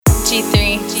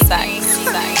G3 sucks.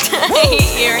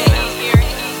 You already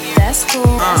know. That's cool.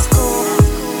 That's cool.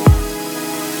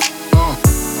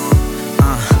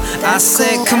 I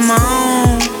said, come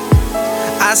on.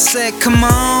 I said, come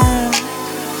on.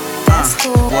 That's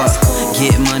cool. That's cool.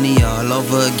 Get money all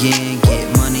over again. Get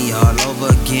money all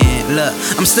over again. Look,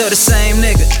 I'm still the same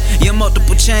nigga. Your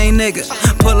multiple chain nigga.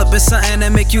 Pull up in something that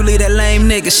make you leave that lame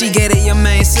nigga. She get it, your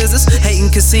main scissors.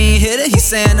 Hating cause he ain't hit it. He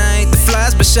saying I ain't the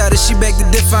flies, but shot it, she beg to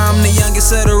differ. I'm the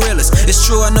youngest of the realest. It's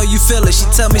true, I know you feel it. She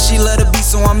tell me she love the beat,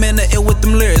 so I'm in the ill with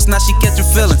them lyrics. Now she catching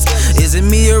feelings. Is it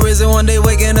me or is it one day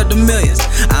waking up the millions?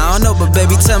 I don't know, but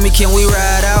baby, tell me, can we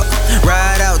ride out?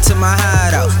 Ride out to my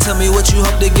hideout. Tell me what you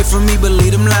hope to get from me, but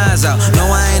leave them lies out. No,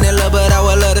 I ain't in love, but I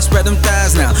would love to spread them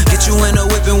thighs now. Get you in a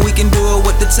whip and we can do it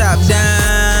with the top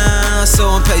down.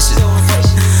 So impatient.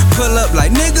 Pull up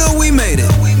like, nigga, we made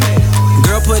it.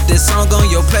 Girl, put this song on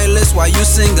your playlist while you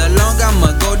sing along.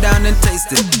 I'ma go down and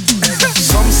taste it.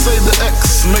 Some say the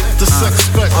X make the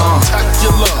sex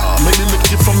spectacular. Maybe lick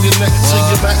you from your neck to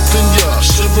your back, then you're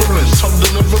shivering, tongue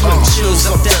delivering. Chills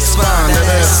up that spine, that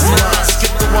ass mine.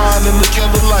 Skip the wine and the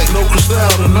candlelight, no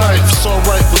crystal tonight. It's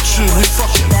alright with you, we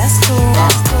fucking. That's cool.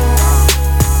 That's cool.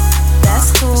 That's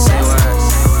cool.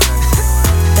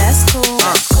 That's cool.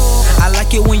 That's cool. I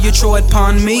like it when you throw it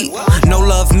upon me. No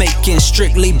love making,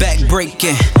 strictly back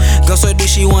breaking. Go so deep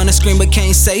she wanna scream but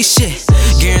can't say shit.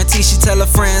 Guarantee she tell her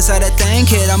friends how that thing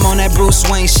hit. I'm on that Bruce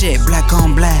Wayne shit, black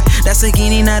on black. That's a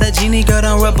guinea, not a genie, girl,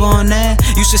 don't rub on that.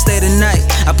 You should stay tonight,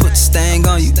 I put the stain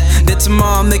on you. Then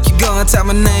tomorrow I'll make you go and tap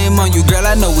my name on you. Girl,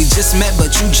 I know we just met,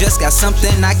 but you just got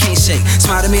something I can't shake.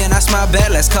 Smile to me and I smile back,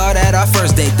 let's call that our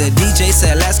first date. The DJ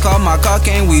said, last call, my car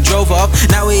came, we drove off.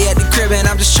 Now we at the crib and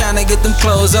I'm just trying to get them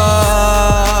clothes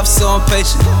off. So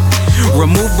impatient.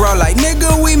 Remove bra like,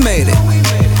 nigga, we made it.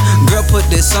 Girl, put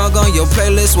this song on your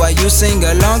playlist while you sing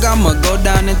along. I'ma go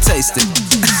down and taste it.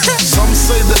 Some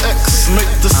say the X make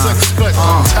the sex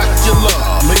spectacular.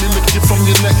 Maybe lick you from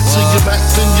your neck to your back,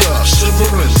 then you're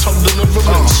shivering, tongue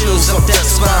delivering. Chills up that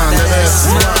spine, that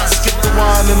ass mine. Skip the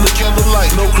wine and the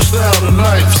candlelight, no crystal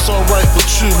tonight. It's alright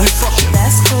with you, we fucking.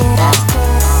 That's cool. That's cool.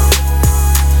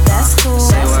 That's cool.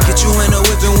 Get you in a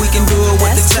whip and we can do it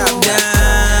with the top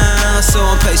down. So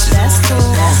impatient. That's cool.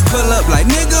 Pull up like,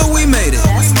 nigga, we made it.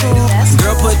 That's cool.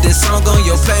 Girl, put this song on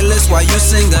your playlist while you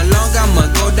sing along. I'ma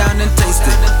go down and taste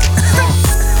it.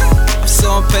 I'm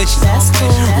so impatient. That's cool.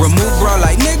 Remove bra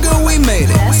like, nigga, we made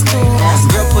it. That's cool.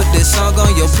 Girl, put this song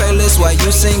on your playlist while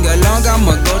you sing along.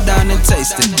 I'ma go down and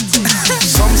taste it.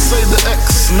 Some say the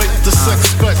X make the sex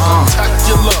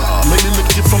spectacular. Maybe lick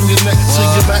you from your neck to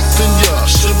your back, then you're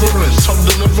shivering, tongue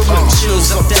delivering.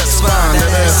 Chills up that spine, that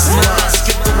ass mine.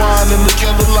 Skip the wine and the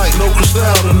candlelight, no crystal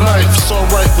tonight. It's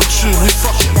alright with you, we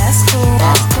fucking. That's cool.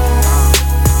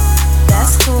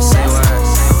 That's cool. That's cool.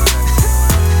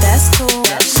 That's cool.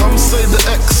 Some say the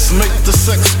X make the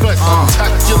sex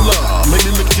spectacular. Maybe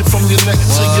lick you from your neck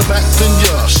to your back, then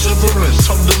you're shivering,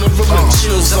 tongue delivering.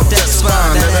 Chills up that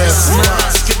spine, that ass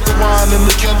mine. Skip the wine and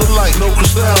the candlelight, no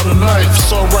crystal tonight.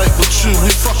 It's alright with you, we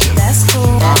fucking. That's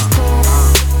cool. That's cool.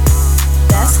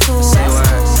 That's cool.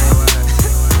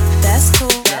 That's cool.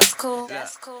 That's cool.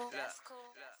 That's cool. That's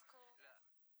cool.